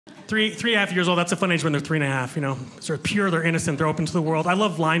3.5 years old, that's a fun age when they're 3.5, you know. Sort of pure, they're innocent, they're open to the world. I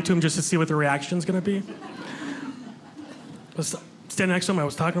love lying to them just to see what the reaction's gonna be. I was standing next to him, I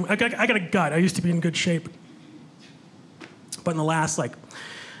was talking to him. I got a gut, I used to be in good shape. But in the last, like,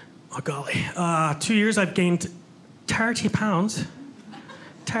 oh golly, 2 years I've gained 30 pounds.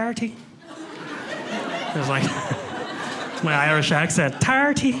 30. It was like, my Irish accent,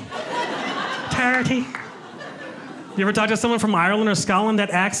 30. 30. You ever talk to someone from Ireland or Scotland? That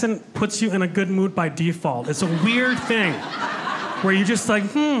accent puts you in a good mood by default. It's a weird thing where you're just like,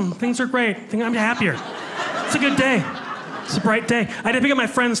 things are great. I'm happier. It's a good day. It's a bright day. I had to pick up my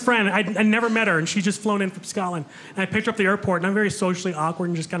friend's friend. I never met her, and she'd just flown in from Scotland. And I picked her up at the airport, and I'm very socially awkward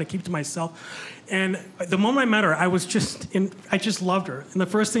and just kind of keep to myself. And the moment I met her, I just loved her. And the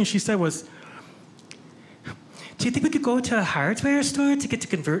first thing she said was, do you think we could go to a hardware store to get a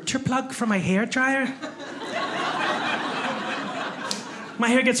converter plug for my hairdryer? My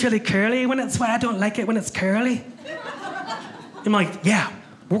hair gets really curly that's why I don't like it when it's curly. I'm like, yeah,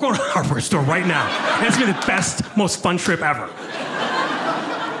 we're going to a hardware store right now. And it's gonna be the best, most fun trip ever.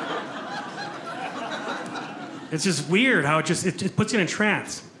 It's just weird how it puts you in a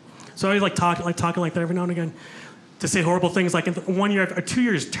trance. So I was talking like that every now and again to say horrible things like in 1 year or 2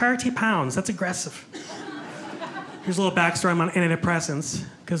 years, 30 pounds, that's aggressive. Here's a little backstory, I'm on antidepressants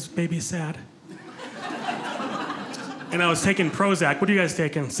because baby's sad. And I was taking Prozac. What are you guys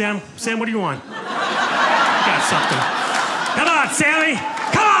taking? Sam, what do you want? You got something. Come on, Sammy!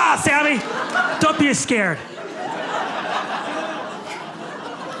 Come on, Sammy! Don't be scared.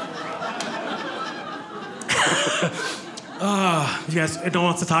 You guys don't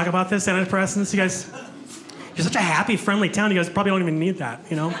want to talk about this, antidepressants? You guys, you're such a happy, friendly town. You guys probably don't even need that,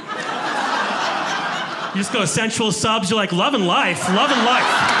 you know? You just go to sensual subs, you're like, loving life, loving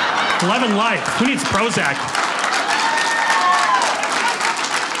life, loving life. Who needs Prozac?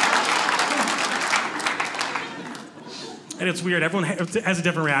 And it's weird, everyone has a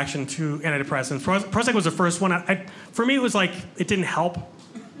different reaction to antidepressants. Prozac was the first one. For me, it was like, it didn't help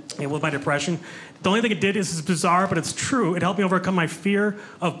with my depression. The only thing it did is bizarre, but it's true. It helped me overcome my fear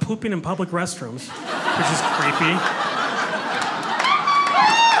of pooping in public restrooms, which is creepy.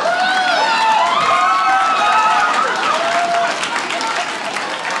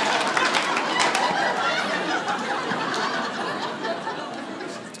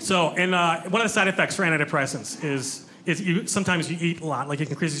 So, and one of the side effects for antidepressants is sometimes you eat a lot, like it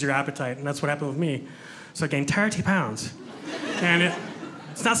increases your appetite, and that's what happened with me. So I gained 30 pounds. And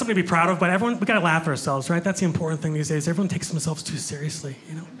it's not something to be proud of, but we gotta laugh at ourselves, right? That's the important thing these days. Everyone takes themselves too seriously,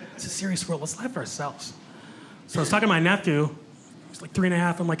 you know? It's a serious world, let's laugh at ourselves. So I was talking to my nephew, he's like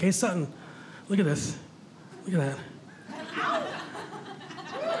 3.5, I'm like, hey Sutton, look at this, look at that.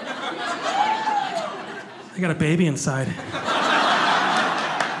 I got a baby inside.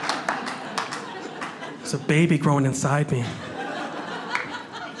 There's a baby growing inside me.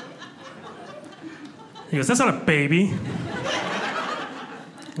 He goes, that's not a baby.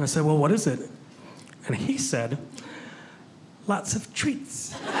 And I said, well, what is it? And he said, lots of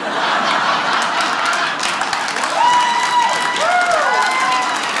treats.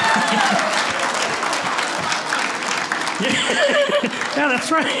 Yeah,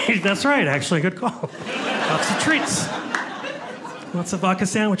 that's right. That's right, actually. Good call. Lots of treats. Lots of vodka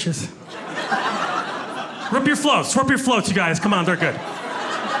sandwiches. Rip your floats, you guys. Come on, they're good.